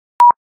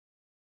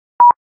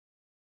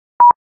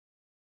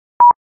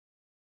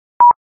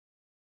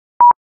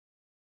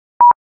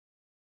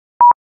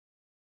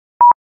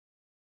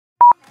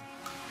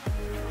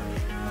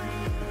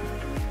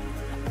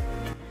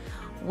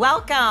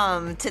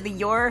Welcome to the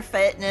Your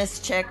Fitness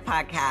Chick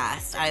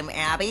podcast. I'm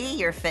Abby,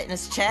 your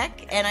fitness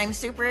chick, and I'm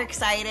super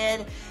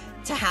excited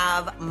to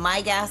have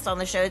my guest on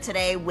the show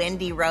today,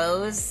 Wendy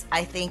Rose.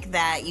 I think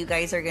that you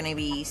guys are going to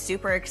be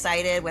super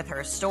excited with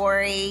her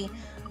story.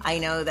 I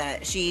know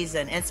that she's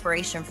an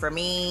inspiration for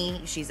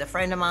me. She's a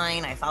friend of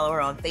mine. I follow her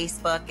on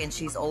Facebook, and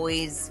she's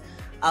always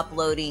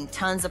uploading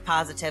tons of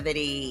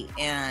positivity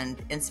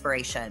and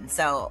inspiration.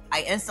 So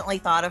I instantly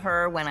thought of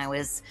her when I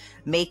was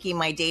making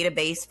my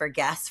database for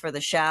guests for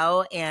the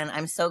show, and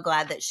I'm so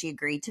glad that she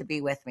agreed to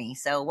be with me.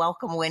 So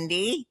welcome,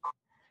 Wendy.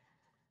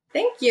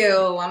 Thank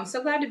you. I'm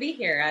so glad to be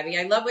here, Abby.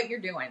 I love what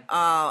you're doing.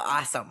 Oh,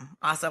 awesome.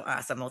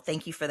 Well,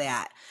 thank you for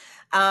that.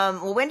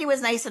 Well, Wendy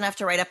was nice enough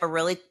to write up a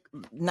really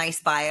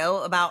nice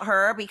bio about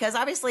her, because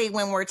obviously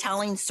when we're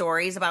telling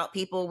stories about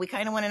people, we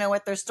kind of want to know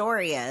what their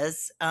story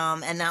is.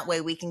 And that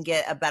way we can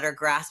get a better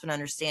grasp and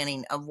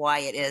understanding of why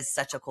it is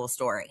such a cool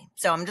story.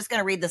 So I'm just going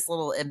to read this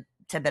little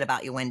tidbit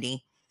about you,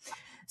 Wendy.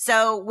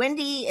 So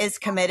Wendy is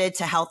committed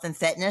to health and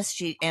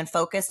fitness and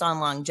focused on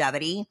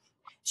longevity.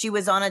 She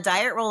was on a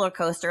diet roller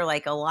coaster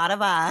like a lot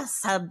of us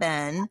have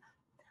been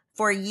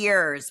for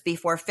years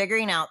before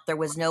figuring out there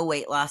was no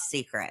weight loss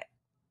secret.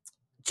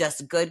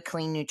 Just good,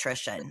 clean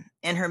nutrition.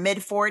 In her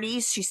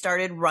mid-40s, she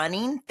started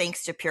running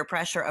thanks to peer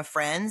pressure of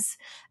friends,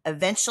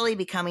 eventually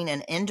becoming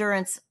an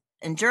endurance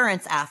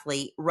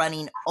athlete,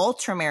 running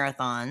ultra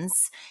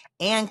marathons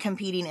and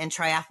competing in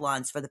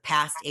triathlons for the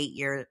past 8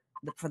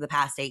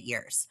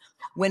 years.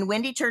 When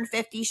Wendy turned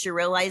 50, she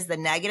realized the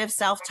negative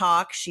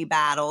self-talk she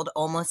battled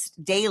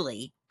almost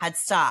daily had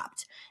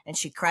stopped, and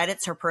she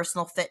credits her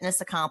personal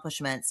fitness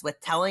accomplishments with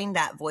telling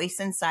that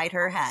voice inside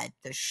her head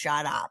to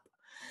shut up.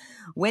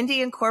 Wendy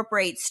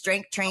incorporates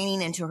strength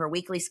training into her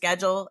weekly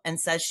schedule and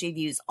says she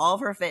views all of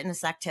her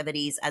fitness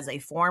activities as a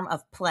form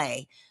of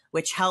play,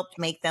 which helped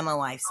make them a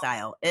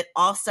lifestyle. It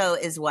also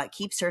is what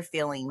keeps her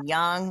feeling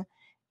young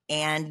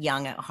and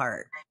young at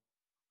heart.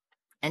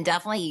 And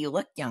definitely you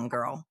look young,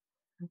 girl.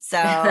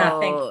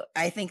 So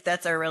I think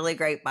that's a really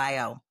great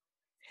bio.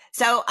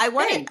 So I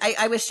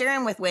was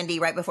sharing with Wendy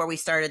right before we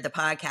started the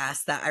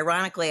podcast that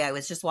ironically, I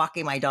was just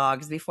walking my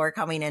dogs before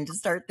coming in to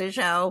start the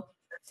show.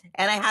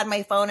 And I had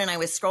my phone and I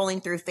was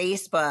scrolling through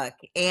Facebook,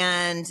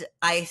 and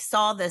I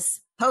saw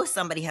this post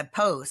somebody had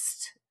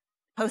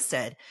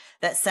posted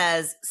that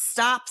says,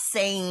 "Stop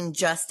saying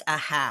just a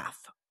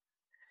half."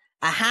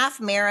 A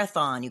half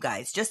marathon, you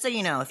guys, just so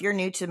you know, if you're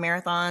new to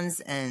marathons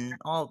and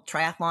all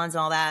triathlons and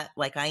all that,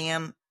 like I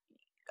am,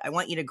 I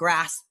want you to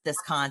grasp this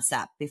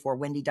concept before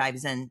Wendy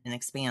dives in and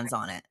expands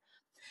on it.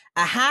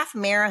 A half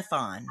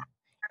marathon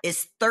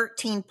is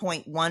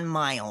 13.1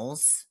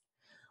 miles,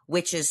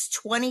 which is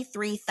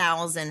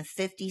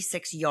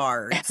 23,056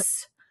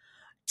 yards,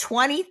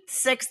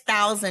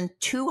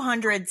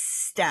 26,200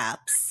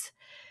 steps,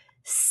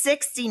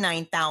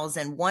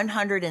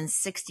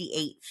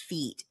 69,168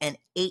 feet, and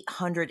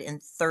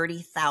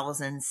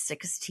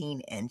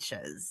 830,016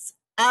 inches.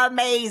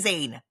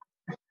 Amazing.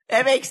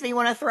 It makes me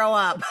want to throw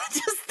up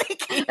just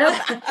thinking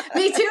about it.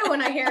 Me too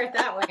when I hear it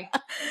that way.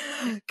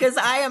 Because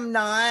I am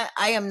not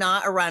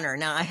a runner.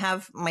 Now I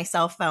have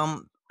myself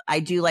I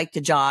do like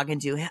to jog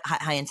and do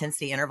high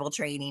intensity interval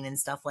training and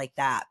stuff like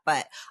that.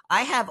 But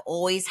I have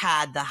always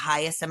had the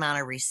highest amount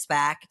of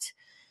respect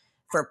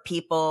for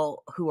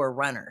people who are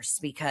runners,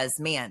 because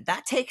man,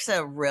 that takes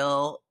a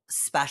real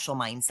special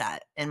mindset,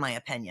 in my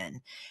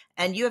opinion.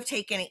 And you have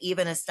taken it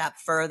even a step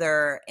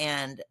further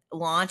and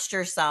launched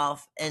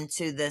yourself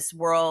into this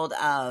world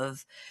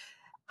of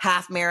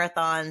half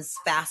marathons,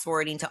 fast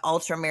forwarding to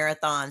ultra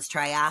marathons,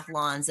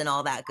 triathlons, and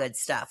all that good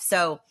stuff.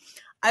 So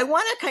I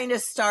want to kind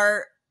of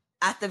start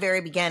at the very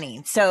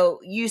beginning.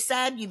 So you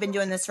said you've been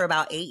doing this for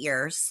about 8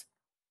 years,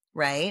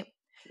 right?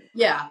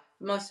 Yeah,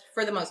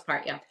 for the most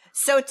part, yeah.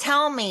 So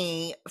tell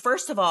me,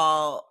 first of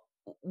all,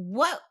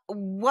 what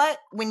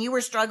when you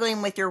were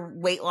struggling with your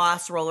weight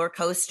loss roller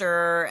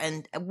coaster,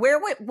 and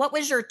what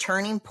was your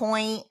turning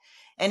point,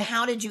 and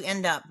how did you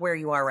end up where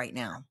you are right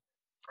now?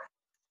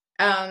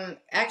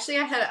 Actually,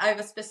 I have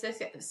a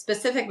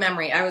specific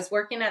memory. I was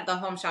working at the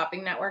Home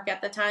Shopping Network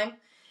at the time,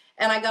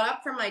 and I got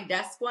up from my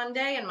desk one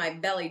day and my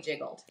belly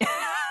jiggled.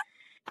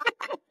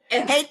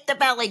 Hate the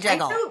belly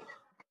jiggle.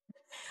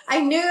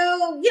 I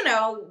knew,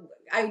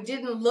 I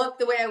didn't look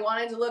the way I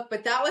wanted to look,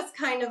 but that was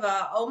kind of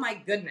oh my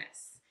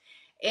goodness.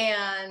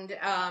 And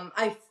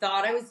I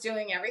thought I was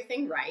doing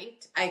everything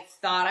right. I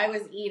thought I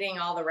was eating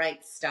all the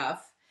right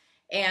stuff.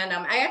 And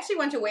I actually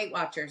went to Weight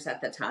Watchers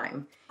at the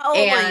time. How old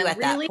were you at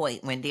that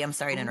point, Wendy? I'm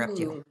sorry to interrupt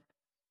you.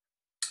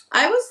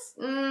 I was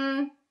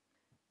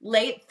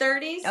late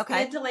 30s,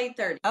 mid to late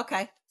 30s.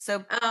 Okay.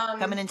 So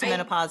coming into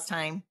menopause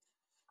time.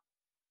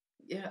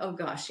 Yeah. Oh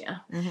gosh. Yeah.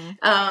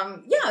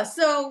 Mm-hmm. Yeah.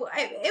 So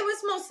it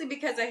was mostly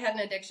because I had an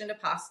addiction to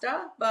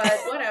pasta, but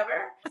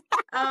whatever.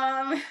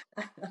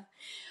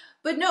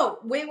 But no,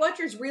 Weight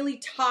Watchers really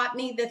taught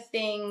me the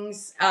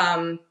things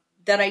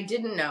that I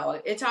didn't know.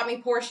 It taught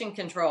me portion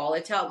control.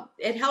 It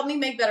helped me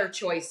make better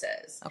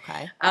choices.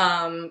 Okay.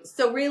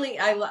 So really,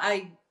 I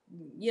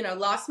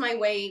lost my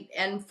weight,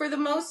 and for the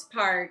most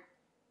part,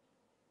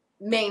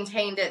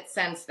 maintained it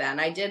since then.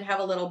 I did have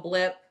a little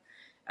blip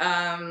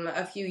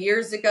a few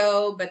years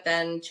ago, but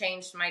then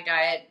changed my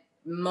diet,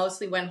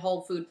 mostly went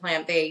whole food,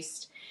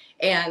 plant-based,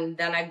 and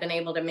then I've been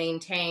able to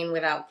maintain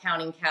without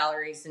counting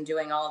calories and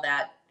doing all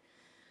that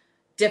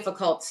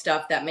difficult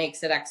stuff that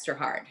makes it extra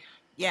hard.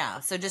 Yeah.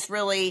 So just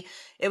really,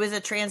 it was a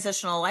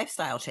transitional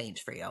lifestyle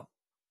change for you.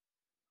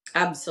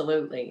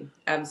 Absolutely.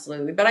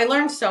 Absolutely. But I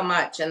learned so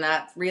much, and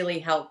that really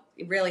helped.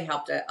 It really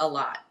helped a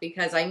lot,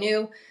 because I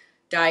knew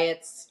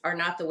diets are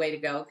not the way to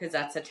go, because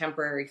that's a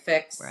temporary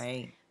fix.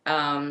 Right.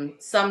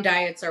 Some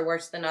diets are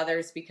worse than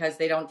others because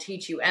they don't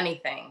teach you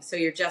anything. So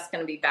you're just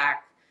going to be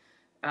back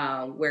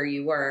where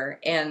you were.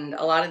 And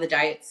a lot of the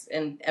diets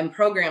and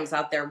programs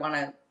out there want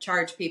to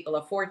charge people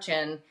a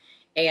fortune.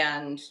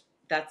 And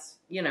that's,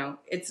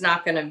 it's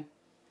not going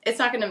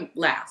to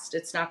last.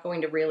 It's not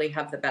going to really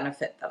have the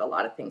benefit that a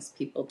lot of things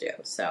people do.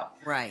 So,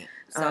 right.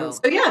 So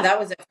yeah, that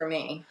was it for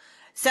me.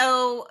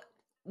 So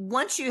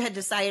once you had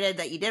decided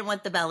that you didn't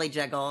want the belly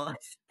jiggle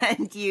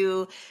and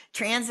you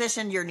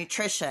transitioned your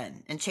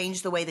nutrition and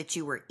changed the way that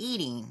you were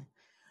eating,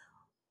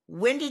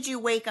 when did you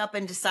wake up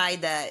and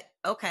decide that,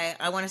 okay,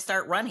 I want to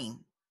start running?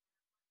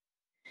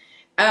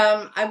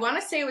 I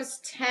want to say it was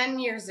 10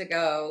 years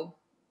ago.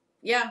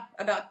 Yeah,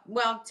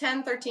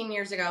 10, 13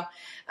 years ago.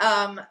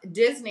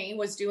 Disney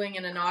was doing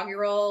an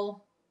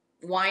inaugural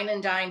Wine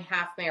and Dine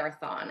half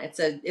marathon. It's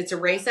a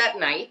race at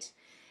night.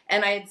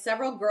 And I had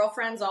several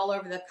girlfriends all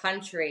over the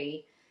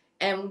country,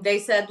 and they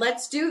said,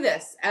 let's do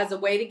this as a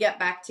way to get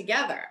back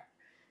together.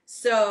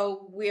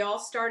 So we all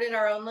started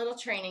our own little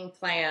training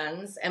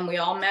plans, and we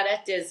all met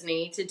at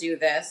Disney to do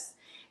this.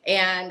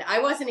 And I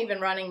wasn't even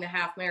running the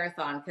half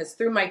marathon, because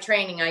through my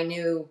training, I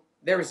knew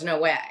there was no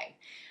way.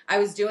 I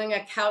was doing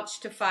a couch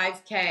to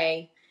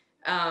 5K,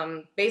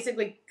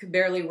 basically could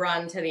barely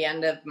run to the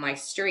end of my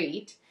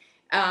street.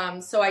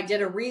 So I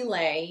did a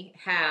relay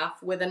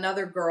half with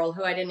another girl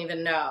who I didn't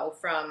even know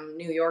from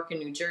New York and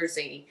New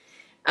Jersey.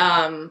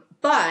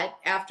 But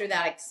after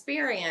that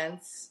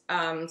experience,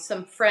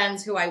 some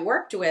friends who I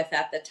worked with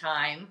at the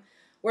time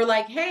were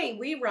like, hey,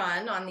 we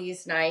run on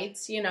these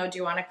nights, do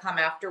you want to come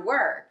after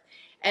work?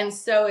 And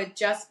so it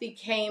just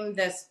became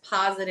this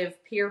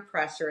positive peer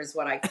pressure is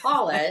what I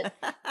call it.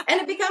 And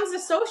it becomes a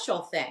social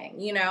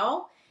thing,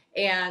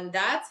 and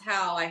that's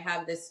how I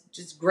have this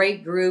just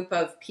great group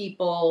of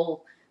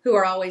people who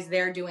are always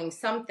there doing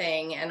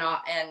something and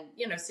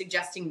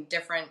suggesting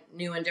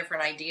new and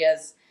different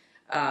ideas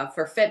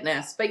for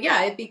fitness. But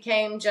yeah, it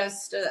became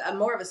just a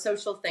more of a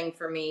social thing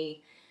for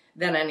me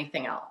than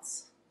anything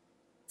else.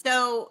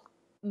 So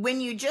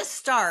when you just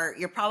start,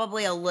 you're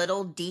probably a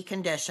little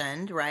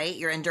deconditioned, right?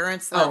 Your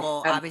endurance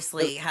level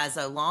obviously has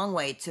a long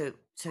way to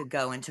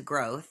go into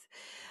growth.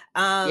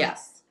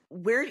 Yes.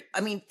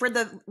 For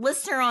the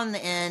listener on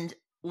the end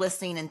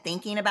listening and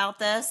thinking about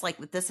this,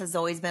 like this has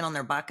always been on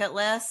their bucket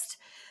list.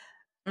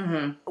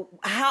 Mm-hmm.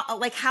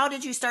 How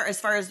did you start?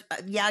 As far as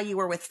you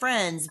were with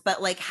friends,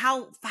 but like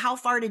how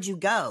far did you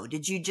go?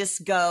 Did you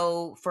just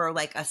go for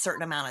like a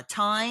certain amount of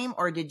time,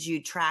 or did you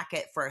track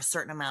it for a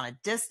certain amount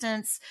of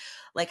distance?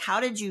 Like how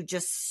did you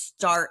just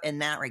start in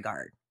that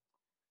regard?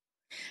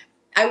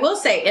 I will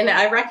say, and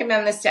I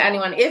recommend this to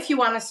anyone, if you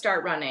want to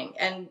start running,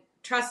 and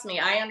trust me,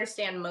 I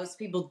understand most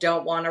people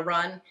don't want to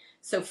run.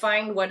 So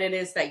find what it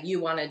is that you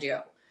want to do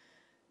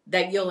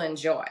that you'll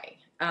enjoy.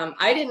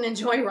 I didn't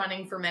enjoy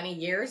running for many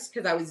years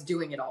because I was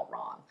doing it all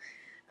wrong.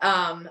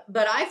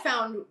 But I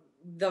found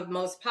the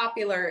most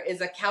popular is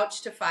a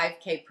couch to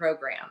 5K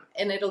program,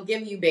 and it'll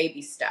give you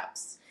baby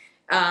steps.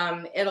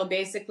 It'll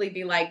basically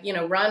be like,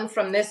 run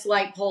from this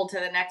light pole to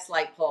the next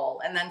light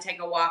pole and then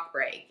take a walk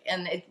break.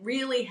 And it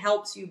really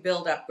helps you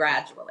build up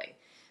gradually.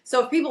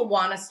 So if people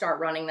want to start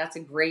running, that's a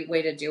great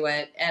way to do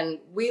it. And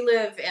we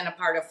live in a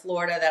part of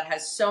Florida that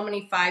has so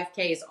many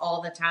 5Ks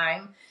all the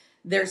time.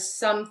 There's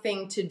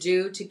something to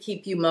do to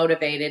keep you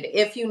motivated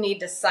if you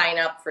need to sign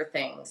up for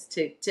things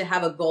to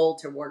have a goal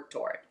to work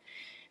toward.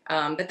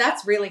 But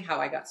that's really how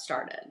I got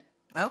started.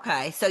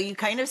 Okay. So you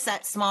kind of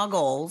set small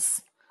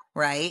goals,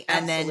 right?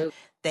 Absolutely.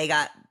 And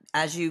then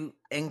as you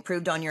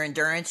improved on your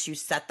endurance, you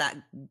set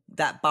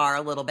that bar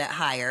a little bit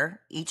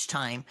higher each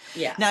time.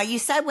 Yeah. Now you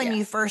said when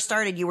you first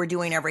started, you were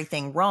doing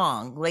everything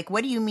wrong. Like,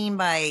 what do you mean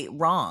by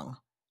wrong?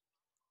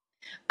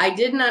 I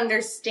didn't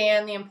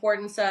understand the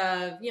importance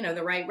of,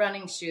 the right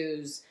running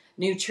shoes,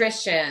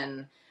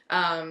 nutrition,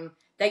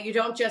 that you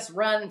don't just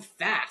run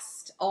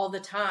fast all the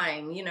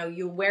time.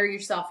 You wear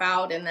yourself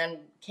out and then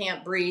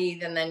can't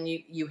breathe, and then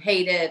you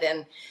hate it.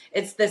 And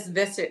it's this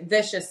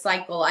vicious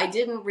cycle. I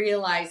didn't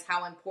realize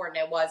how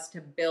important it was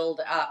to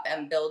build up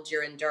and build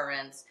your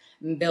endurance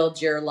and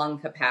build your lung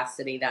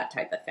capacity, that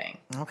type of thing.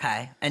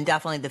 Okay. And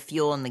definitely the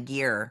fuel and the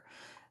gear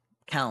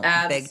count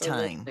big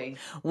time.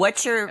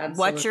 What's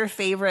your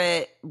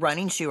favorite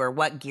running shoe, or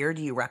what gear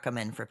do you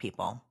recommend for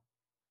people?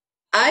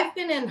 I've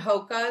been in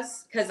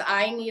Hoka's because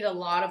I need a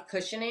lot of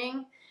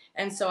cushioning.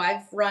 And so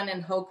I've run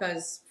in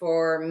Hoka's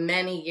for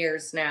many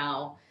years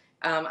now.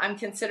 I'm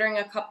considering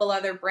a couple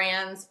other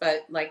brands,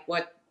 but like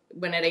what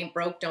when it ain't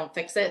broke, don't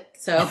fix it.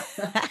 So,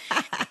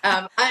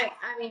 I'm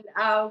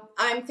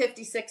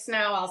 56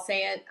 now. I'll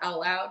say it out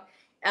loud.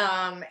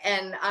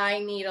 And I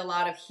need a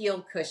lot of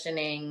heel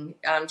cushioning,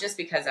 just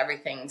because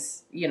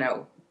everything's, I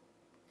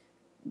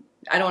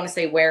don't want to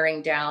say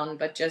wearing down,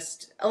 but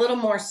just a little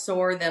more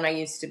sore than I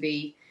used to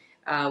be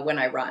when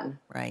I run.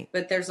 Right.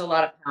 But there's a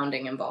lot of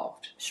pounding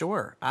involved.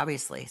 Sure,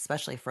 obviously,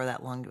 especially for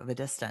that long of a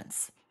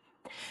distance.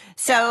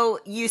 So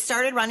you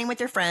started running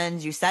with your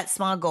friends, you set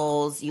small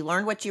goals, you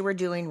learned what you were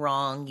doing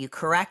wrong, you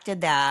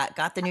corrected that,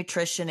 got the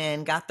nutrition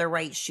in, got the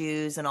right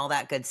shoes and all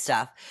that good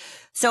stuff.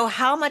 So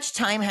how much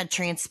time had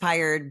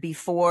transpired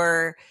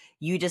before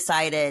you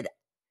decided,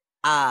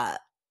 I'm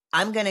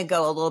going to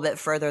go a little bit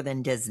further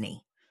than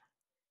Disney?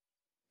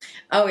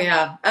 Oh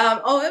yeah.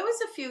 It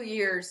was a few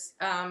years.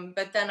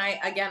 But then I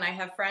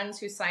have friends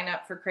who sign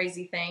up for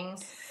crazy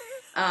things.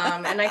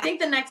 And I think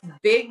the next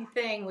big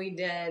thing we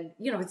did,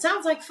 it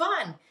sounds like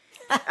fun.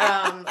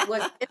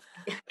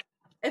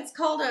 It's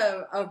called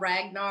a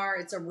Ragnar.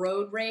 It's a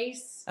road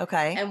race.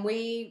 Okay. And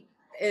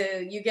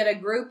you get a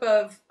group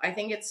of, I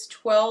think it's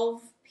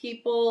 12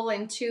 people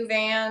in 2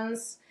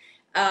 vans.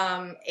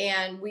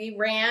 And we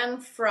ran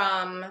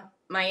from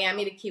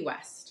Miami to Key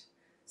West.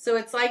 So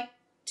it's like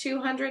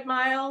 200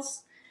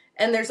 miles.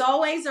 And there's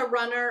always a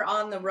runner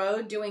on the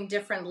road doing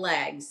different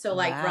legs. So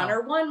like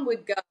runner 1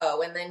 would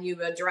go, and then you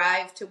would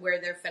drive to where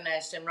they're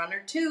finished, and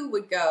runner 2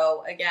 would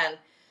go again.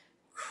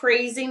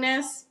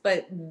 Craziness,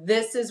 but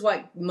this is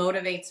what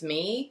motivates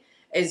me,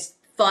 is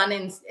fun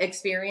and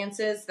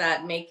experiences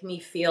that make me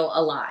feel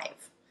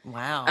alive.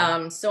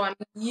 Wow. So I'm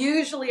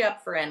usually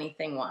up for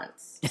anything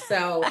once.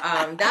 So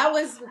that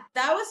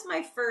was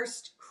my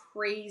first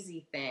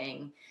crazy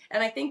thing.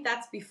 And I think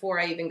that's before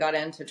I even got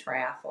into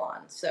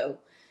triathlon. So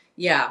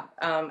yeah,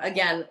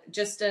 again,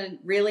 just a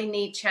really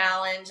neat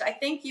challenge. I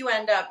think you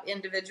end up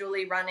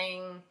individually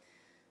running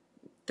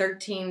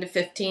 13 to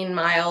 15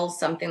 miles,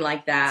 something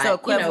like that. So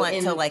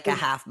equivalent to like a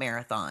half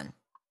marathon.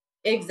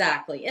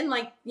 Exactly. In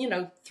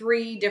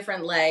 3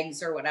 different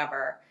legs or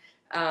whatever.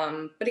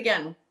 But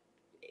again,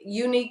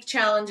 unique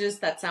challenges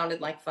that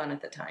sounded like fun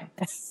at the time.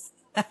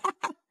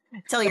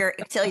 Till you're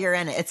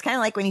in it. It's kind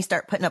of like when you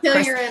start putting up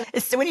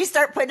when you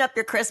start putting up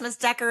your Christmas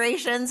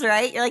decorations,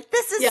 right? You're like,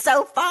 this is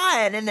so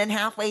fun. And then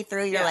halfway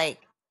through you're like,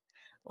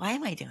 why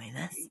am I doing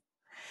this?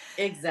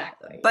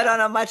 Exactly. But on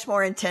a much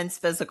more intense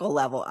physical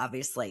level,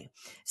 obviously.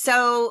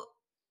 So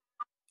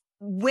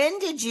when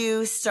did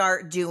you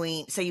start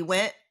so you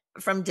went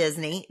from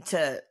Disney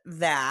to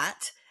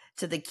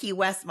the Key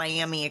West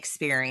Miami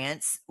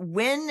experience.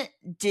 When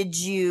did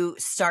you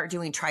start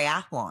doing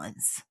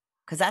triathlons?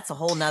 Because that's a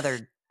whole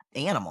nother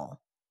animal.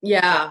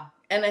 Yeah.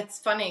 And it's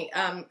funny.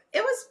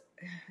 It was,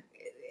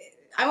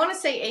 I want to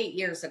say 8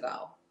 years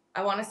ago.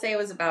 I want to say it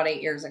was about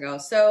 8 years ago.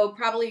 So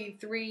probably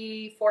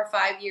 3, 4,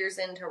 5 years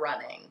into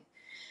running.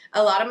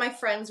 A lot of my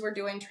friends were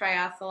doing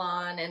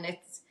triathlon, and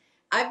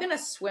I've been a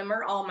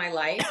swimmer all my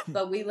life,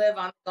 but we live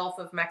on the Gulf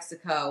of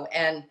Mexico,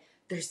 and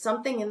there's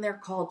something in there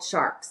called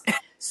sharks.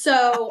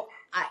 So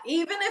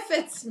even if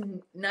it's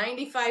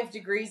 95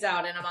 degrees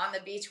out and I'm on the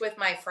beach with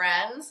my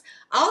friends,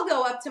 I'll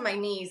go up to my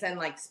knees and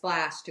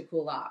splash to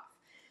cool off.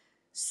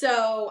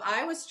 So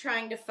I was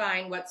trying to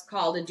find what's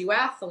called a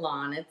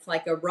duathlon. It's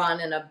like a run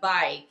and a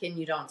bike, and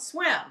you don't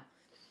swim.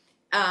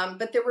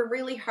 But they were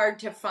really hard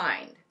to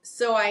find.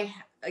 So I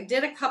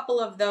did a couple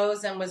of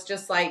those and was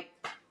just like,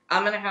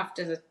 I'm going to have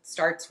to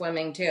start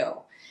swimming too.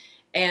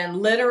 And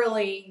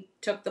literally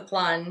took the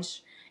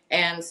plunge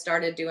and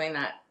started doing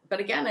that. But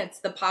again, it's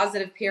the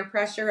positive peer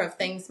pressure of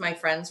things my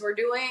friends were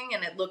doing,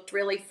 and it looked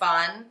really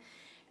fun.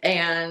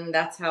 And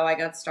that's how I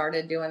got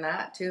started doing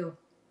that too.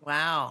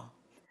 Wow.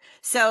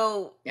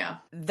 So yeah,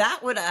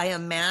 that would, I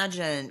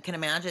can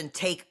imagine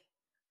take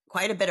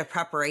quite a bit of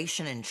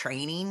preparation and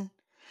training,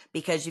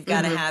 because you've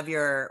got to have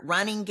your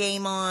running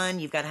game on,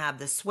 you've got to have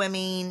the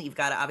swimming, you've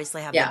got to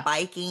obviously have the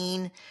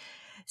biking.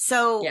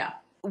 So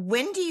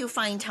when do you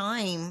find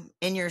time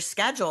in your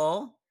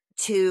schedule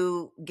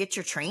to get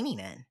your training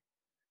in?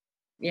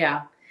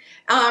 Yeah.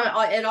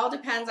 It all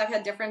depends. I've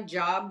had different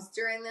jobs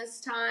during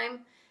this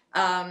time.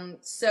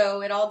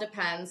 So it all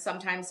depends.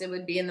 Sometimes it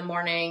would be in the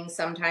morning.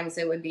 Sometimes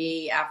it would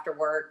be after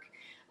work.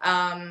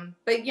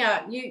 But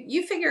yeah,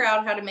 you figure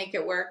out how to make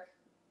it work.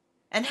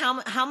 And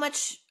how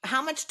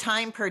much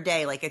time per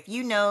day? Like if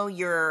you know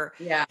you're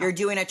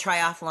doing a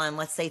triathlon,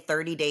 let's say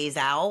 30 days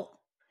out,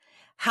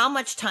 how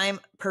much time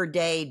per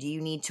day do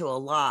you need to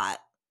allot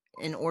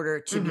in order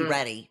to be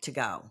ready to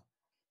go?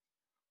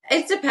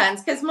 It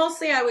depends, because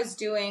mostly I was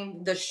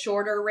doing the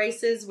shorter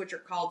races, which are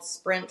called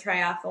sprint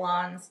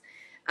triathlons.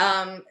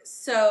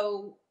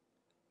 So,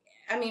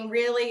 I mean,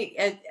 really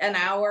an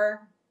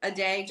hour a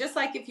day, just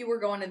like if you were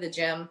going to the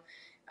gym,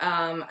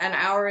 an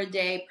hour a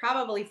day,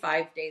 probably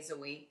 5 days a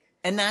week.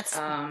 And that's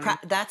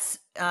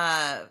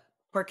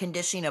for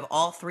conditioning of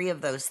all 3 of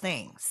those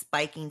things: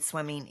 biking,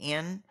 swimming,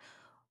 and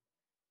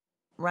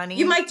running.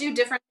 You might do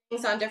different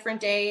things on different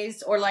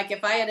days, or like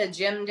if I had a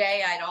gym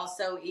day, I'd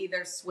also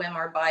either swim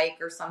or bike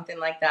or something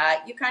like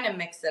that. You kind of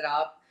mix it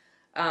up.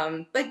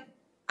 But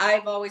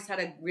I've always had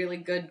a really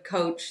good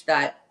coach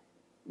that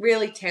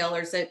really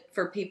tailors it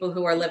for people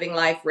who are living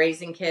life,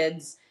 raising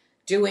kids,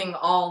 doing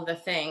all the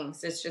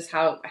things. It's just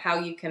how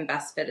you can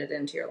best fit it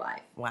into your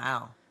life.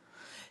 Wow.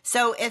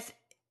 So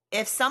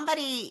if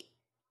somebody,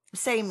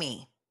 say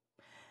me,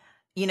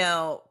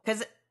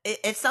 because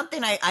it's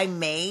something I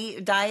may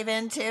dive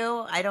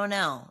into. I don't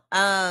know.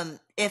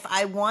 If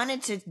I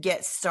wanted to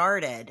get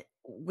started,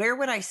 where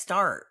would I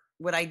start?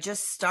 Would I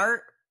just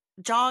start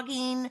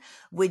jogging?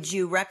 Would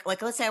you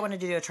like, let's say I wanted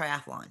to do a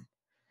triathlon.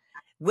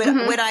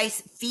 Would I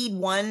feed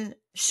one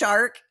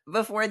shark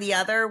before the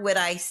other? Would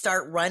I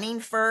start running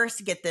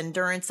first, get the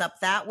endurance up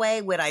that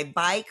way? Would I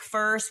bike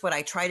first? Would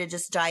I try to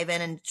just dive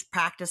in and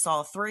practice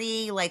all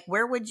three? Like,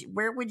 where would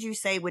you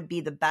say would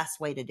be the best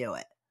way to do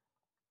it?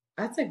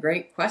 That's a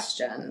great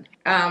question.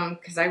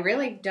 Because I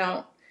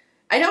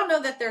don't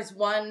know that there's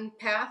one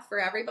path for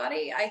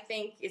everybody. I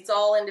think it's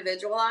all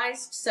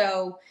individualized.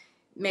 So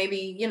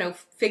maybe,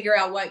 figure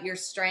out what your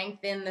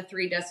strength in the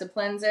three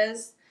disciplines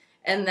is,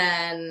 and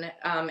then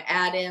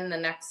add in the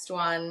next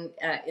one,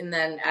 and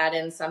then add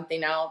in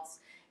something else.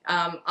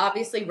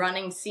 Obviously,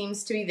 running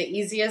seems to be the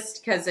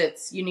easiest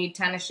because you need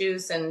tennis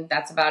shoes and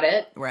that's about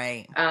it.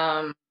 Right.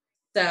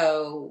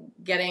 So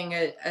getting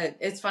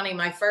it's funny,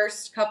 my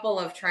first couple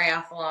of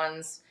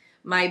triathlons,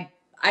 I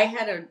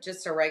had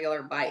just a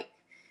regular bike.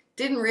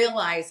 Didn't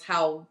realize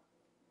how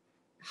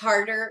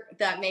harder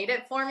that made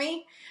it for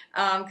me,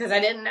 because I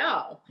didn't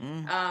know.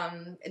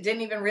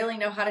 Didn't even really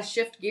know how to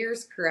shift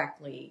gears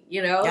correctly,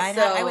 Yeah,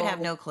 I would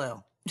have no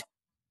clue.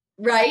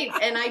 Right.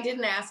 And I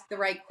didn't ask the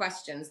right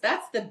questions.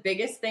 That's the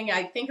biggest thing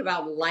I think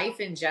about life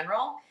in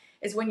general,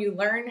 is when you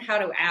learn how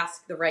to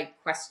ask the right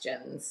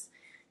questions,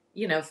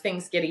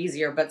 things get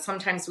easier. But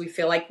sometimes we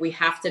feel like we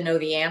have to know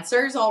the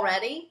answers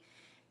already.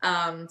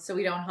 So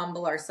we don't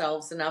humble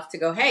ourselves enough to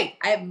go, hey,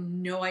 I have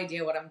no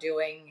idea what I'm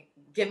doing.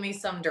 Give me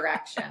some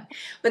direction.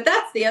 But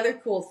that's the other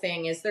cool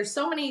thing, is there's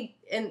so many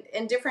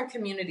in different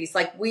communities.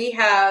 Like we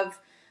have,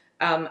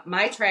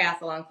 my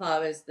triathlon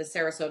club is the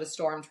Sarasota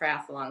Storm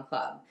Triathlon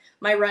Club.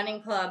 My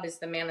running club is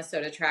the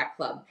Minnesota Track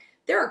Club.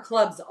 There are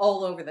clubs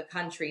all over the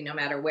country, no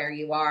matter where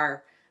you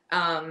are,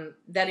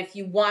 that if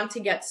you want to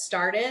get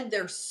started,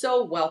 they're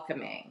so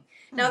welcoming.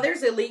 Now,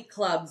 there's elite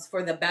clubs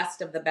for the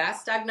best of the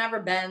best. I've never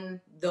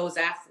been those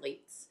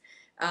athletes.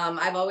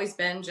 I've always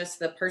been just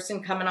the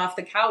person coming off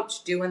the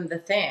couch doing the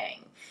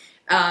thing.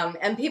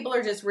 And people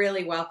are just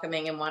really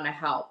welcoming and want to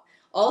help.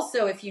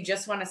 Also, if you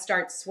just want to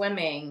start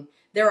swimming,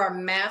 there are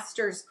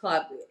masters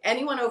club,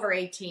 anyone over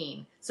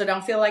 18. So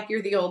don't feel like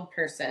you're the old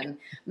person.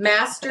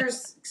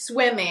 Masters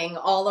swimming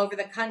all over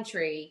the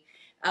country.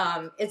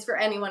 It's for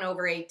anyone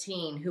over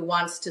 18 who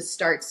wants to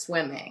start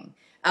swimming,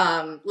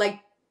 like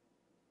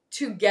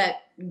to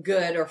get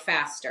good or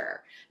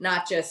faster,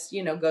 not just,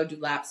 go do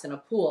laps in a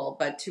pool,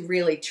 but to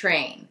really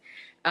train.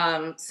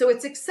 So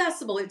it's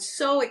accessible. It's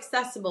so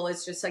accessible.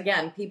 It's just,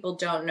 again, people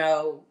don't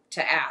know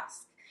to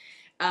ask.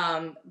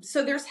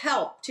 So there's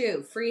help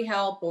too, free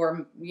help,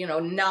 or,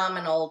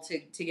 nominal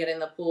to get in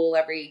the pool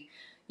every,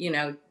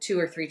 2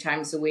 or 3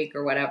 times a week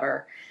or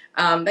whatever.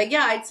 But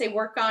yeah, I'd say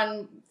work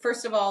on,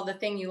 first of all, the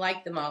thing you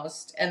like the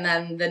most, and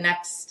then the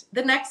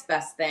next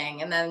best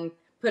thing, and then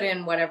put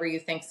in whatever you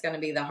think is going to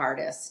be the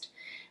hardest.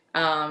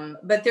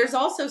 But there's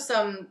also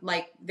some,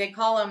 like they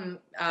call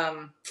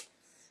them,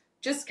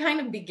 just kind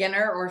of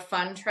beginner or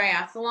fun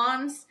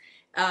triathlons.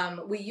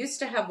 We used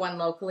to have one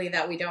locally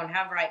that we don't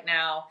have right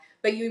now,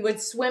 but you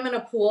would swim in a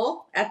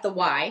pool at the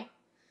Y.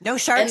 No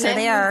sharks are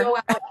there. Go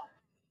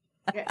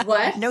out.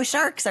 What? No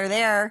sharks are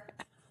there.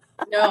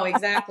 No,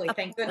 exactly.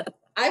 Thank goodness.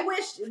 I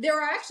wish there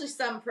were actually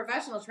some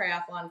professional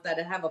triathlons that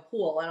have a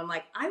pool, and I'm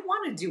like, I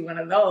want to do one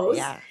of those.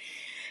 Yeah.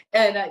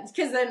 And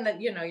because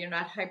then, you're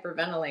not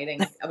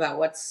hyperventilating about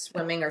what's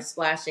swimming or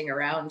splashing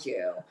around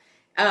you.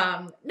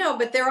 No,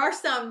 but there are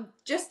some,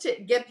 just to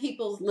get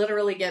people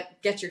literally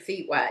get your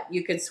feet wet.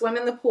 You could swim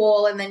in the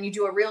pool, and then you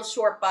do a real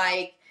short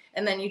bike,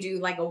 and then you do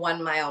like a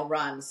 1 mile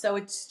run. So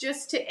it's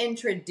just to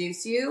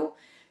introduce you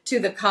to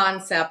the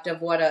concept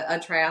of what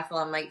a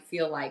triathlon might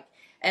feel like.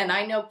 And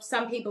I know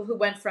some people who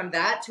went from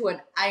that to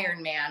an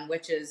Ironman,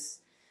 which is,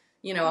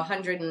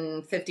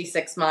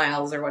 156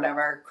 miles or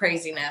whatever,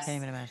 craziness. Can't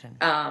even imagine.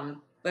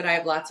 But I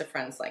have lots of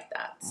friends like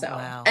that. So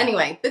Wow.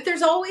 Anyway, but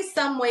there's always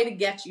some way to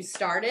get you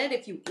started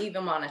if you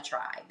even want to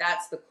try.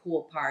 That's the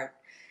cool part,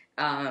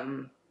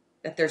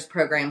 that there's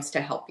programs to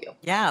help you.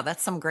 Yeah,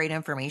 that's some great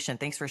information.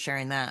 Thanks for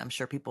sharing that. I'm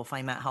sure people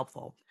find that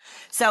helpful.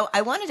 So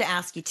I wanted to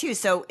ask you too.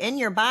 So in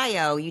your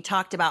bio, you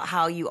talked about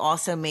how you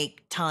also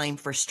make time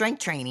for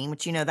strength training,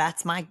 which,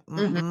 that's my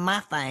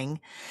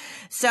thing.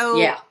 So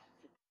Yeah.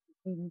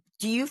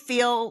 do you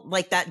feel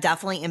like that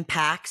definitely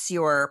impacts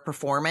your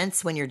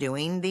performance when you're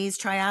doing these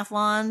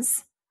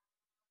triathlons?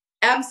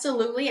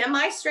 Absolutely. And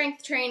my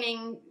strength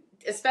training,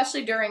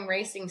 especially during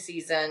racing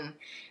season,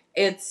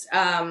 it's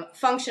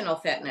functional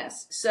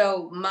fitness.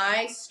 So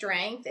my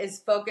strength is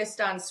focused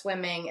on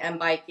swimming and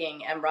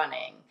biking and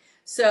running.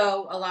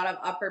 So a lot of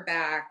upper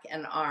back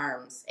and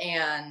arms.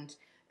 And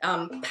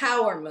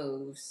power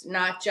moves,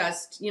 not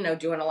just,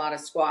 doing a lot of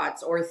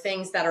squats or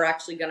things that are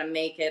actually going to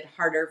make it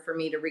harder for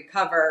me to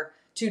recover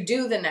to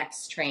do the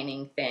next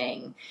training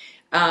thing.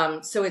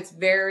 So it's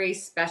very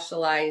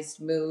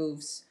specialized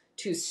moves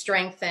to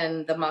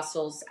strengthen the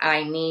muscles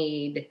I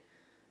need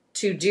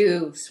to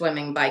do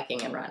swimming,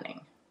 biking, and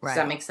running. Does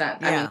that make sense?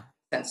 Yeah. I mean,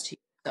 sense to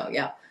you. So,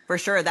 yeah. For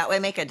sure. That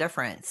would make a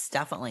difference.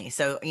 Definitely.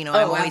 So, I'm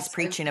always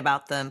preaching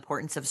about the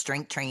importance of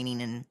strength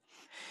training, and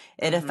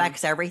it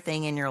affects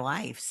everything in your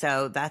life.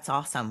 So that's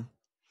awesome.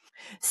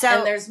 So,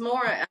 and there's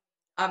more,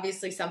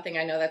 obviously something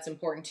I know that's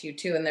important to you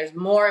too. And there's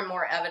more and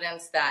more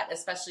evidence that,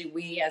 especially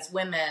we as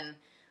women,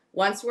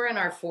 once we're in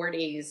our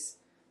 40s,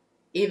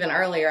 even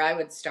earlier, I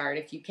would start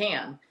if you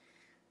can.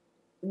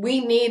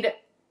 We need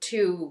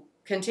to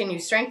continue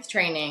strength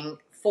training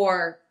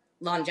for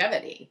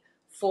longevity,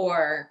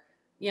 for,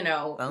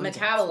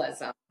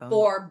 metabolism,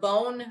 for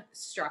bone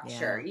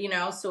structure,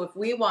 so if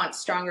we want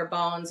stronger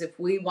bones, if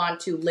we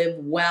want to live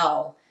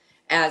well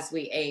as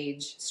we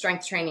age,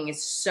 strength training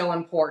is so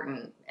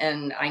important.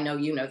 And I know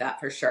you know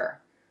that for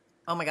sure.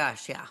 Oh my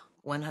gosh. Yeah.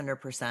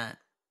 100%.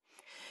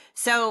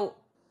 So,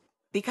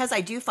 because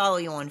I do follow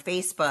you on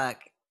Facebook,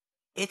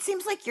 it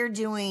seems like you're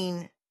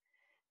doing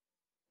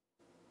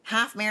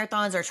half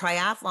marathons or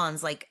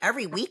triathlons like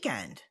every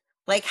weekend.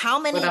 Like how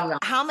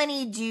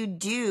many do you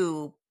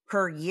do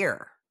per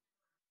year?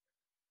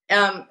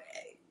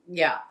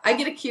 Yeah, I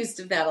get accused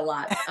of that a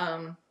lot.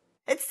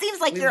 It seems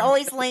like you're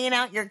always laying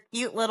out your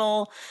cute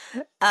little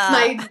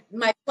my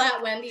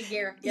flat Wendy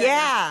gear.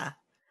 Yeah.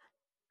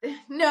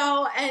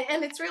 No,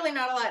 and it's really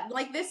not a lot.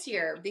 Like this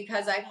year,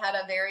 because I've had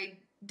a very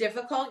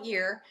difficult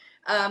year.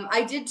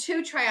 I did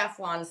 2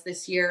 triathlons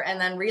this year, and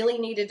then really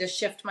needed to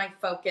shift my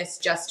focus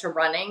just to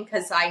running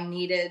because I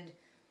needed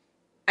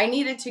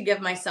to give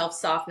myself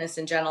softness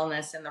and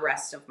gentleness in the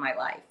rest of my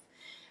life.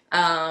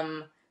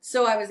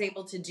 So I was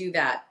able to do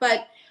that.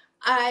 But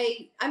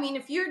I mean,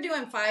 if you're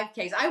doing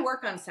 5Ks, I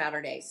work on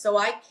Saturdays, so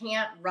I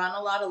can't run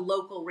a lot of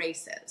local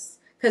races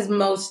because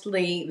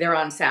mostly they're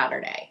on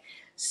Saturday.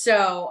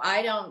 So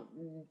I don't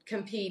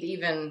compete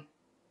even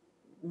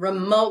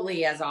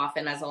remotely as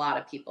often as a lot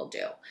of people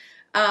do.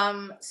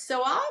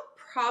 So I'll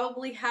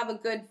probably have a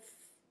good,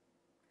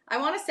 I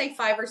want to say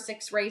 5 or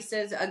 6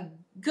 races, a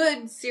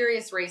good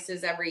serious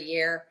races every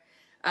year.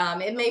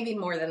 It may be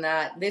more than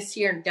that. This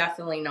year,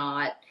 definitely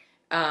not.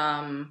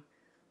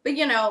 But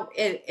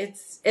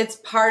it's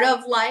part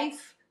of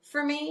life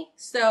for me.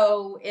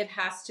 So it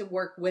has to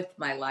work with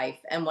my life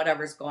and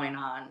whatever's going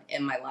on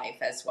in my life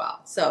as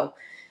well.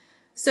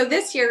 So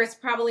this year it's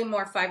probably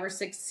more 5 or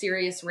 6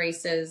 serious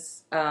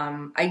races.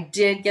 I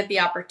did get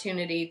the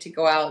opportunity to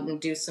go out and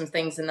do some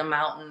things in the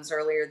mountains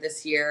earlier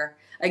this year.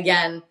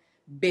 Again,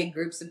 big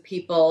groups of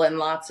people and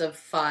lots of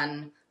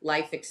fun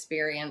life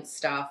experience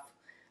stuff.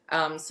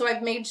 So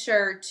I've made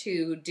sure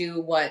to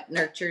do what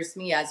nurtures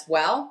me as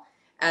well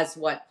as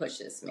what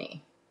pushes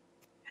me.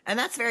 And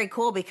that's very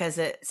cool because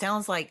it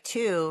sounds like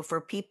too,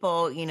 for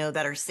people,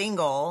 that are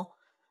single,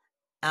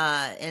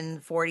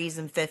 in 40s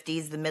and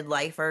 50s, the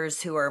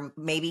midlifers who are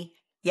maybe,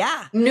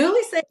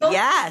 newly single.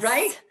 Yes.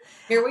 Right.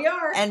 Here we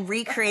are. And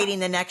recreating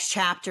the next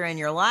chapter in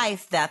your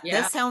life,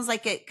 this sounds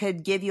like it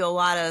could give you a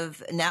lot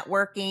of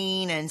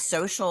networking and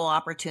social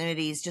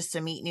opportunities just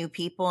to meet new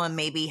people and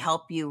maybe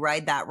help you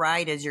ride that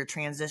ride as you're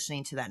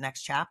transitioning to that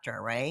next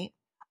chapter, right?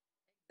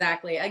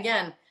 Exactly.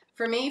 Again,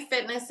 for me,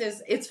 fitness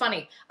it's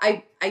funny.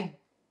 I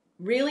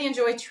really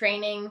enjoy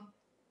training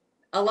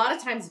a lot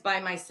of times by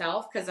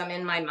myself because I'm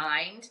in my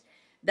mind.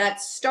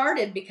 That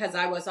started because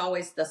I was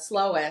always the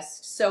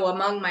slowest. So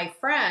among my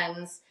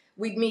friends,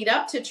 we'd meet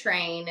up to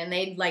train and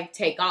they'd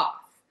take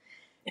off.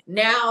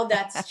 Now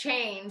that's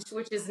changed,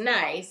 which is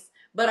nice,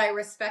 but I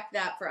respect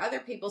that for other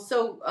people.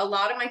 So a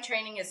lot of my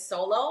training is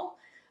solo,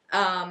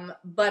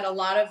 but a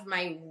lot of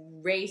my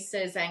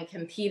races and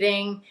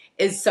competing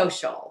is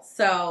social.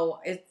 So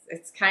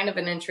it's kind of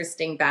an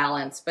interesting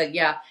balance. But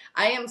yeah,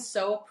 I am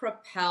so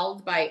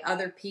propelled by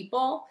other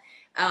people.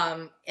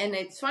 And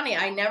it's funny,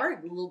 I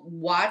never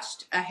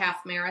watched a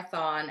half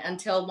marathon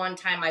until one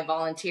time I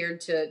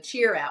volunteered to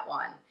cheer at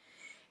one.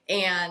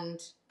 And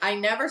I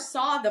never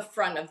saw the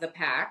front of the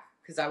pack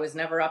because I was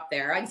never up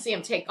there. I'd see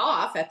them take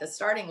off at the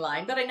starting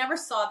line, but I never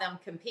saw them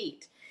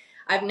compete.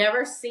 I've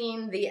never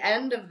seen the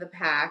end of the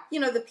pack,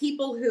 the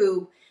people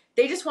who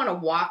they just want to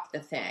walk the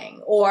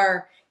thing,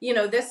 or,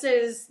 this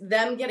is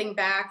them getting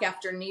back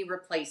after knee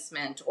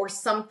replacement or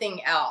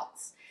something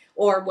else,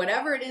 or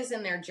whatever it is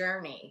in their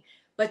journey.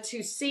 But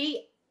to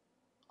see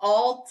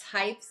all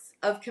types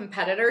of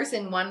competitors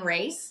in one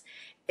race,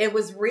 it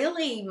was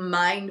really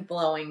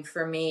mind-blowing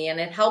for me, and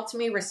it helped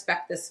me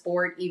respect the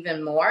sport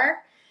even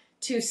more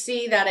to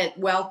see that it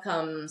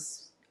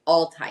welcomes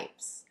all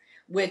types,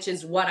 which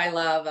is what I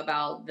love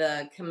about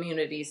the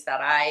communities that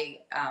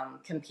I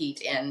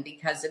compete in,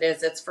 because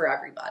it's for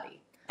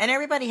everybody. And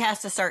everybody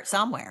has to start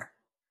somewhere,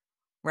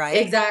 right?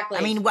 Exactly.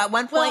 I mean, at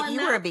one point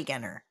you were a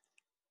beginner.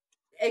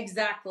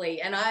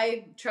 Exactly. And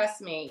trust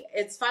me,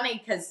 it's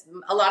funny because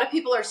a lot of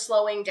people are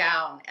slowing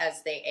down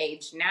as they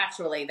age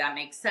naturally. That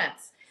makes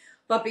sense.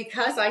 But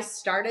because I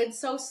started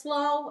so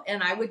slow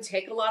and I would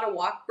take a lot of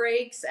walk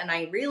breaks and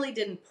I really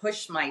didn't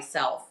push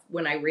myself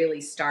when I really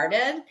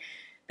started,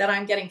 that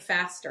I'm getting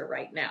faster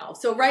right now.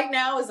 So right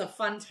now is a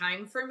fun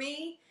time for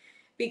me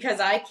because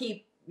I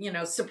keep,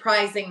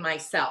 surprising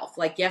myself.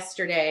 Like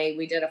yesterday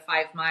we did a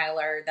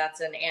 5-miler.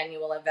 That's an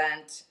annual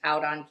event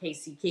out on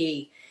Casey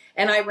Key.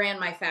 And I ran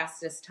my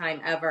fastest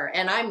time ever.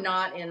 And I'm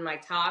not in my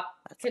top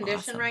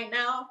condition right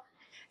now.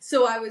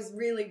 So I was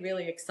really,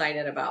 really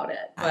excited about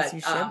it. As you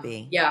should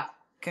be. Yeah.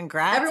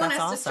 Congrats. Everyone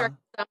that's has awesome. to start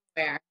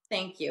somewhere.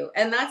 Thank you.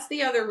 And that's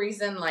the other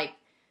reason, like,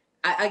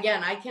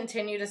 I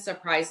continue to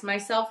surprise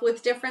myself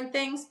with different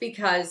things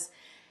because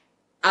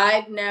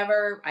I've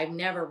never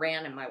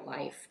ran in my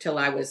life till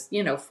I was,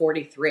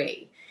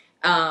 43.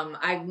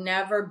 I've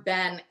never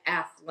been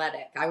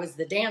athletic. I was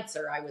the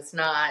dancer. I was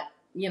not,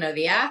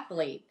 the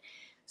athlete.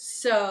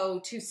 So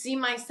to see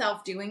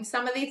myself doing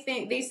some of these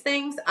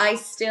things, I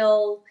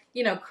still,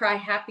 cry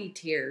happy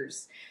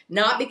tears.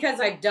 Not because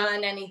I've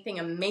done anything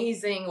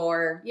amazing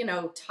or,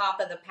 top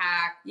of the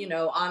pack,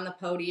 on the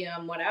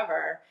podium,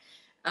 whatever.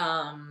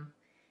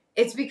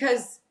 It's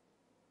because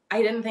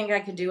I didn't think I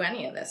could do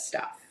any of this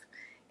stuff.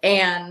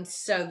 And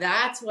so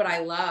that's what I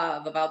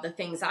love about the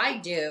things I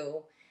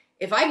do.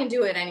 If I can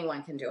do it,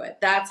 anyone can do it.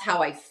 That's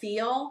how I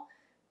feel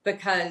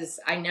because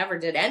I never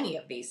did any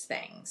of these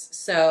things.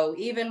 So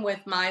even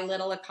with my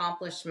little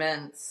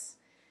accomplishments,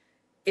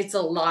 it's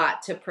a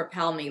lot to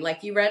propel me.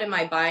 Like you read in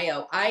my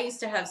bio, I used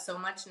to have so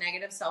much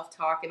negative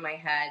self-talk in my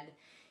head,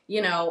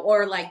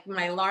 or like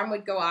my alarm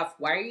would go off.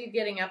 Why are you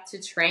getting up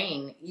to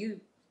train?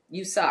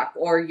 You suck,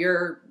 or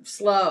you're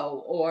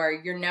slow, or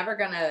you're never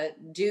going to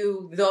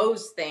do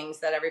those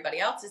things that everybody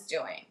else is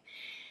doing.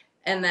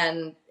 And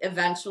then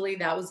eventually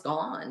that was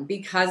gone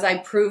because I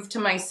proved to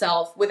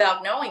myself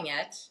without knowing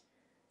it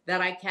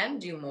that I can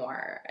do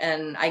more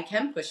and I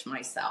can push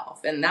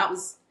myself. And it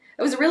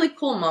was a really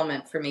cool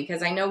moment for me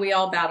because I know we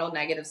all battle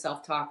negative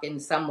self-talk in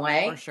some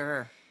way. For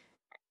sure.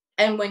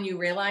 And when you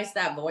realize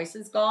that voice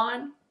is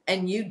gone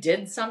and you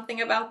did something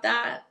about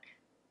that,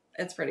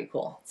 it's pretty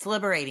cool. It's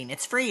liberating.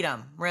 It's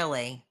freedom,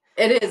 really.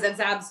 It is. It's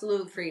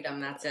absolute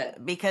freedom. That's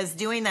it. Because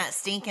doing that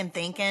stinking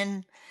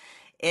thinking,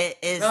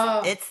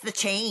 it's the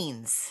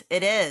chains.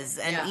 It is.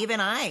 And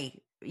even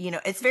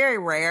it's very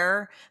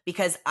rare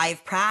because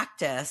I've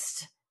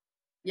practiced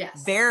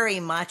very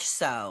much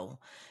so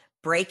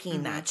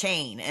breaking that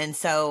chain. And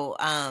so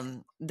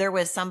there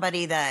was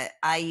somebody that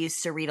I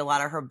used to read a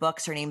lot of her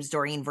books. Her name's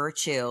Doreen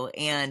Virtue.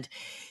 And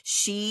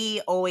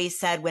she always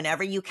said,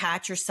 whenever you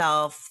catch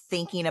yourself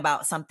thinking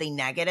about something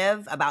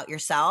negative about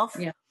yourself,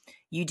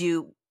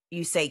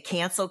 you say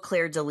cancel,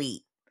 clear,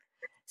 delete.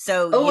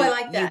 So I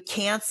like that. You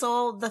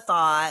cancel the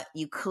thought,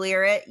 you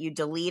clear it, you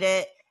delete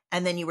it,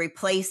 and then you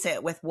replace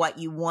it with what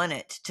you want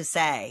it to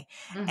say.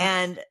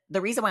 And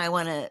the reason why I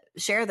want to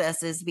share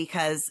this is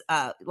because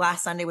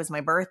last Sunday was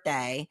my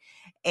birthday,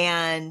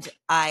 and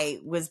I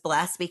was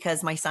blessed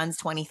because my son's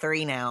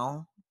 23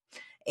 now.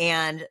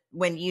 And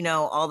when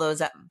all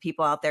those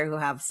people out there who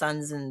have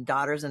sons and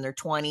daughters in their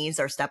 20s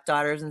or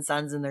stepdaughters and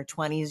sons in their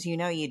 20s,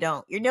 you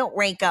don't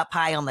rank up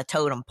high on the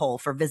totem pole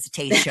for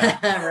visitation.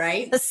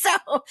 Right.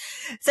 So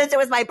since it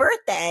was my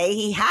birthday,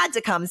 he had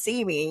to come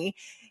see me.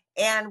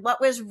 And what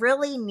was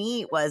really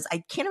neat was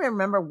I can't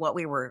remember what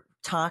we were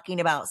talking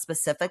about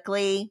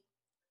specifically,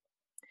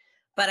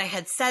 but I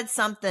had said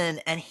something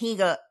and he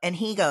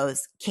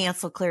goes,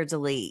 cancel, clear,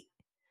 delete.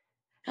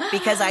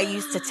 Because I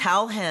used to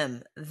tell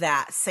him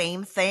that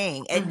same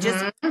thing. It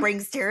just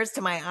brings tears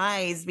to my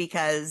eyes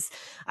because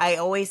I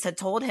always had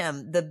told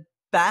him the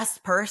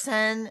best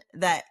person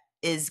that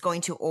is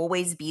going to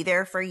always be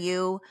there for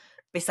you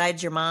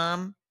besides your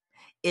mom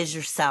is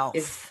yourself.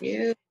 It's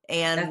you.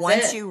 And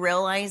once you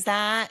realize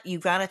that,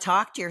 you've got to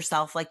talk to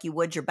yourself like you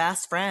would your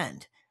best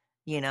friend.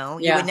 You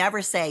would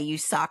never say you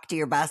suck to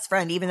your best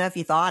friend, even though if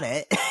you thought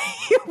it,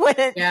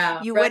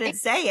 you wouldn't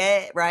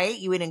say it, right?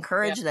 You would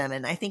encourage them.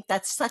 And I think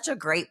that's such a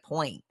great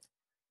point,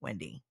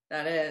 Wendy.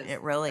 That is.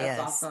 It really is.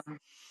 Awesome.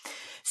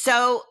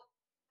 So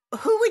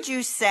who would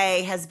you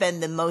say has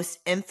been the most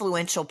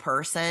influential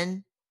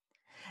person?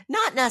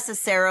 Not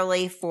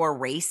necessarily for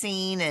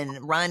racing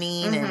and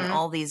running and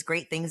all these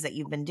great things that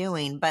you've been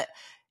doing, but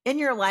in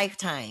your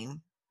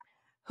lifetime,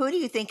 who do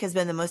you think has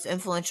been the most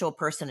influential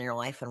person in your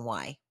life and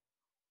why?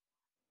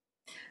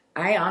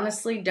 I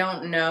honestly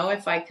don't know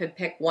if I could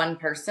pick one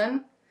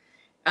person.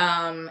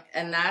 And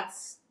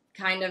that's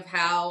kind of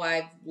how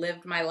I've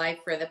lived my life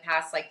for the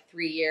past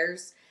 3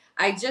 years.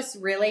 I just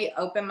really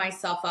opened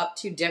myself up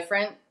to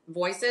different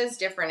voices,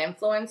 different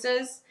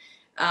influences,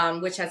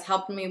 which has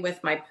helped me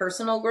with my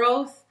personal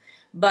growth.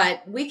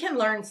 But we can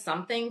learn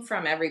something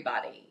from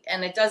everybody.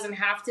 And it doesn't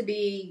have to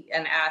be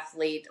an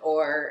athlete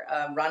or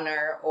a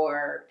runner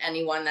or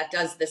anyone that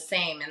does the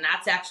same. And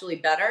that's actually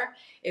better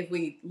if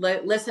we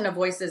listen to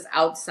voices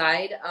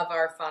outside of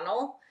our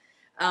funnel.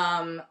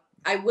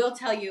 I will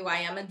tell you, I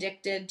am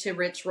addicted to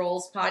Rich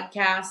Roll's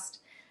podcast.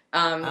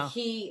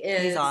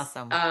 He's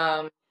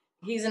awesome.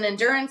 He's an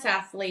endurance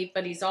athlete,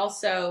 but he's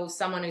also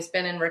someone who's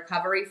been in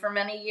recovery for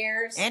many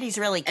years. And he's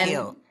really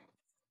cute.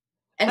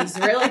 and he's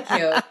really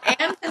cute.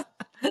 And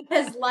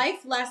his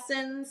life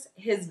lessons,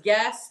 his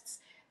guests,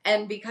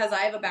 and because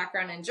I have a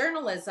background in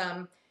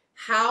journalism,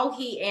 how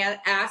he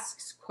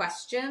asks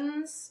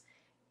questions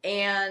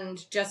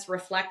and just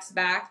reflects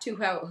back to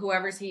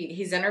whoever's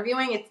he's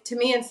interviewing. To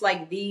me, it's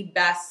like the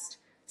best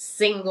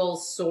single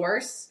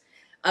source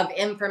of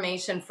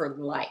information for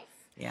life.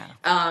 Yeah.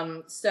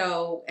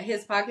 So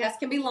his podcast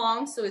can be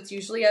long. So it's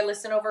usually I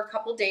listen over a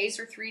couple days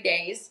or 3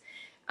 days.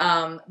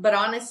 But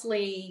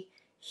honestly,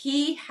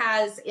 he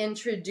has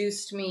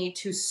introduced me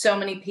to so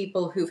many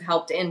people who've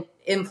helped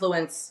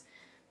influence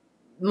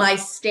my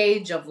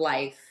stage of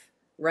life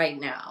right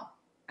now.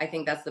 I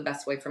think that's the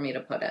best way for me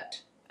to put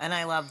it. And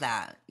I love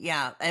that.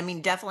 Yeah. I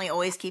mean, definitely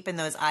always keeping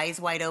those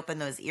eyes wide open,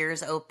 those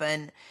ears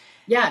open.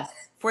 Yes.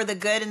 For the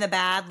good and the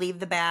bad, leave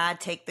the bad,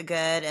 take the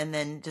good, and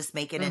then just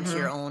make it into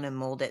your Mm-hmm. own and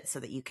mold it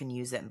so that you can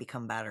use it and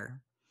become better.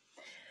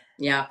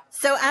 Yeah.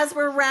 So as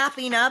we're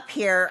wrapping up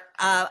here,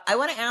 I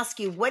want to ask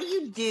you, what do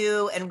you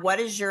do and what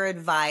is your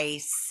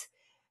advice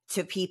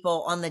to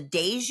people on the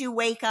days you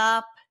wake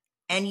up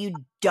and you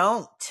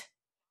don't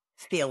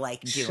feel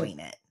like doing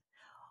it?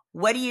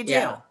 What do you do?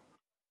 Yeah.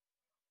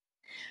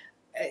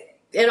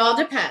 It all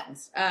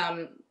depends.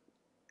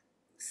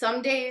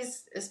 Some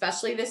days,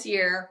 especially this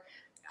year,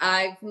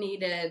 I've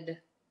needed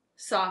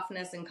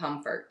softness and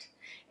comfort.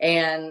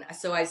 And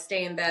so I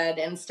stay in bed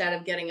instead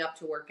of getting up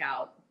to work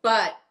out,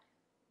 but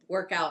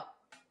work out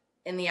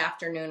in the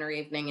afternoon or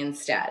evening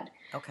instead.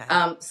 Okay.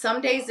 Some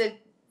days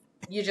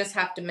you just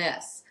have to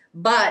miss.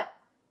 But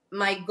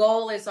my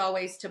goal is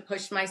always to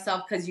push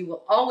myself, because you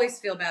will always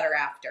feel better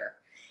after,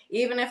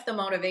 even if the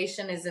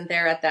motivation isn't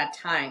there at that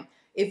time.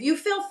 If you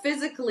feel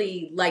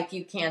physically like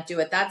you can't do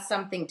it, that's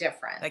something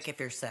different. Like if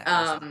you're sick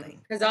or something.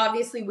 Because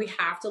obviously we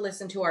have to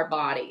listen to our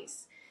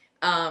bodies.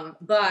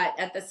 But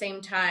at the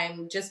same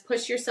time, just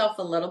push yourself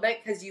a little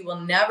bit, because you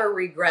will never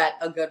regret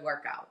a good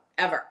workout,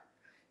 ever.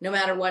 No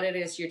matter what it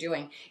is you're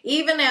doing.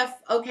 Even if,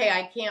 okay,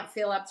 I can't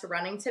feel up to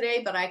running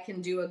today, but I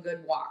can do a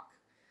good walk.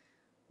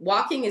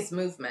 Walking is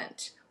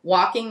movement.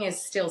 Walking is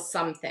still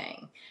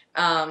something.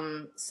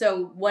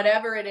 So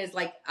whatever it is,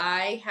 like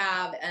I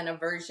have an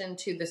aversion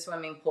to the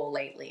swimming pool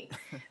lately.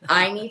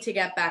 I need to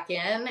get back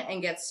in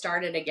and get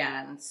started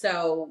again.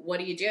 So what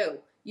do?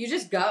 You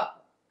just go.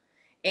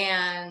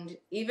 And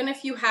even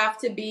if you have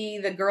to be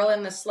the girl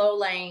in the slow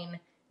lane,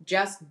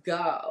 just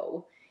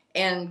go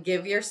and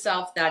give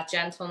yourself that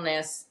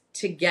gentleness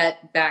to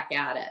get back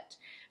at it.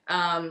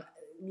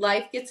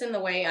 Life gets in the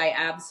way. I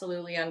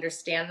absolutely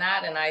understand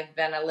that. And I've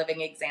been a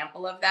living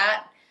example of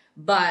that.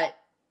 But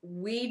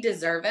we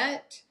deserve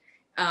it.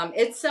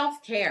 It's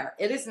self-care.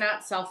 It is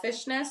not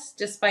selfishness,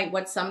 despite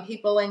what some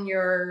people in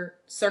your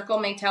circle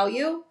may tell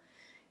you.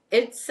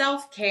 It's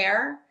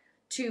self-care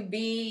to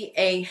be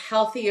a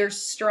healthier,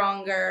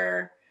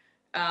 stronger,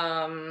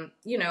 person.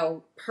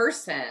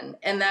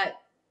 And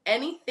that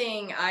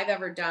anything I've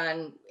ever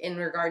done in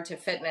regard to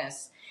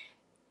fitness,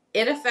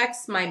 it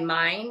affects my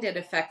mind, it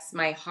affects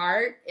my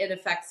heart, it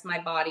affects my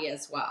body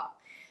as well.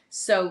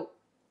 So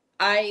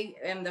I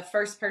am the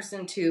first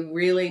person to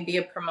really be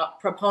a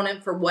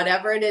proponent for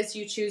whatever it is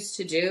you choose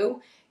to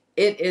do.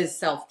 It is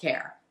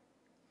self-care.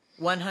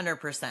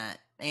 100%.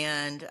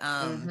 And,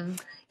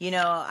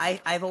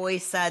 I've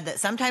always said that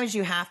sometimes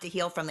you have to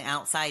heal from the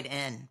outside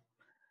in,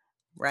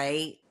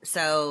 right?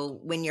 So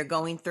when you're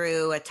going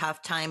through a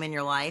tough time in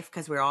your life,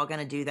 because we're all going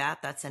to do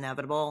that, that's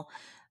inevitable.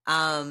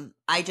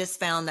 I just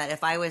found that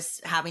if I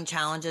was having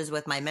challenges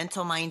with my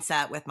mental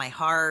mindset, with my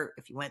heart,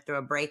 if you went through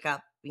a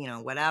breakup,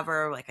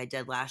 whatever, like I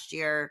did last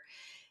year,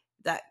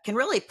 that can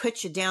really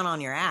put you down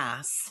on your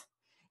ass.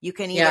 You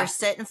can either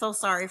sit and feel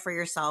sorry for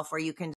yourself, or you can